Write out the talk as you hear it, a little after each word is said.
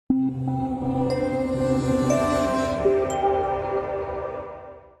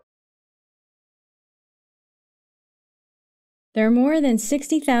There are more than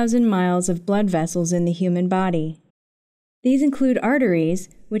 60,000 miles of blood vessels in the human body. These include arteries,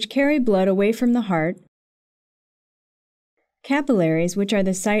 which carry blood away from the heart, capillaries, which are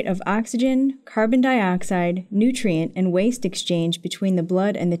the site of oxygen, carbon dioxide, nutrient, and waste exchange between the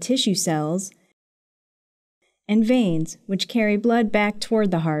blood and the tissue cells, and veins, which carry blood back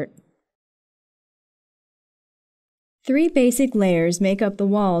toward the heart. Three basic layers make up the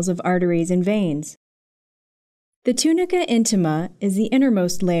walls of arteries and veins. The tunica intima is the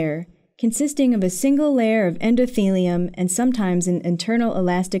innermost layer, consisting of a single layer of endothelium and sometimes an internal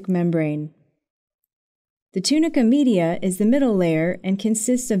elastic membrane. The tunica media is the middle layer and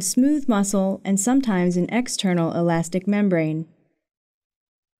consists of smooth muscle and sometimes an external elastic membrane.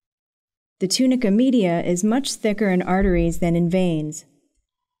 The tunica media is much thicker in arteries than in veins.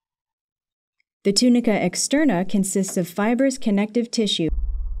 The tunica externa consists of fibrous connective tissue.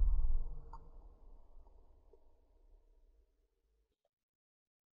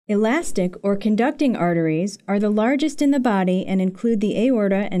 Elastic or conducting arteries are the largest in the body and include the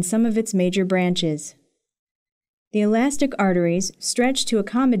aorta and some of its major branches. The elastic arteries stretch to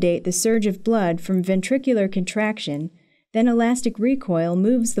accommodate the surge of blood from ventricular contraction, then elastic recoil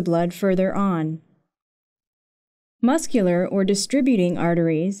moves the blood further on. Muscular or distributing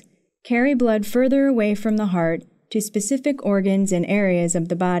arteries carry blood further away from the heart to specific organs and areas of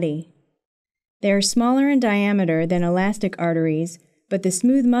the body. They are smaller in diameter than elastic arteries, but the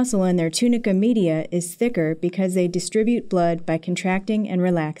smooth muscle in their tunica media is thicker because they distribute blood by contracting and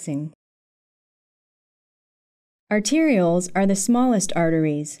relaxing. Arterioles are the smallest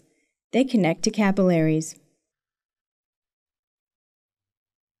arteries. They connect to capillaries.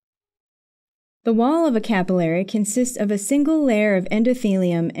 The wall of a capillary consists of a single layer of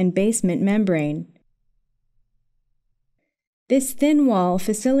endothelium and basement membrane. This thin wall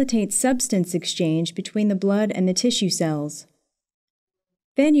facilitates substance exchange between the blood and the tissue cells.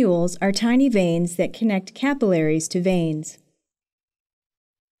 Venules are tiny veins that connect capillaries to veins.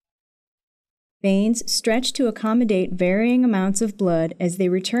 Veins stretch to accommodate varying amounts of blood as they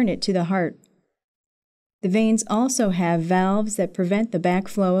return it to the heart. The veins also have valves that prevent the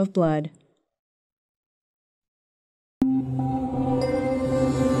backflow of blood.